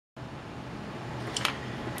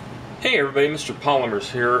Hey everybody, Mr.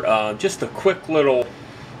 Polymers here. Just a quick little,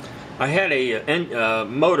 I had a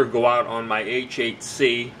motor go out on my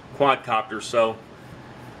H8C quadcopter, so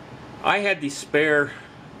I had these spare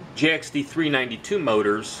JXD 392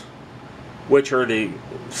 motors, which are the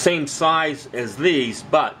same size as these,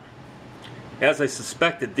 but as I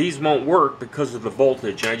suspected, these won't work because of the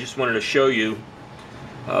voltage, and I just wanted to show you.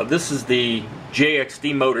 This is the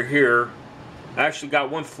JXD motor here. I actually got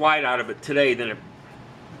one flight out of it today, then it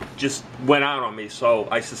just went out on me, so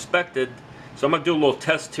I suspected. So I'm going to do a little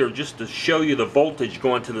test here just to show you the voltage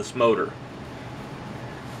going to this motor.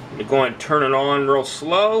 I'm going to go ahead and turn it on real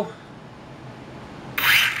slow.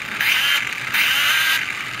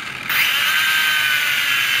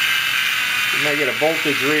 I'm going to get a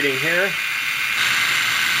voltage reading here.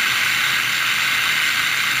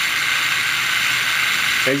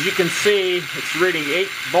 As you can see, it's reading 8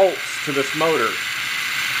 volts to this motor.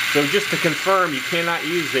 So just to confirm, you cannot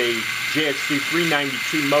use a JXD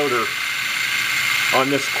 392 motor on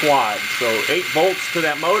this quad. So 8 volts to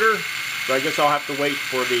that motor. So I guess I'll have to wait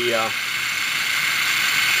for the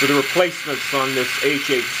replacements on this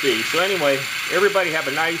H8C. So anyway, everybody have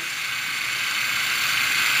a nice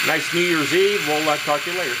New Year's Eve. We'll talk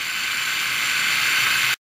to you later.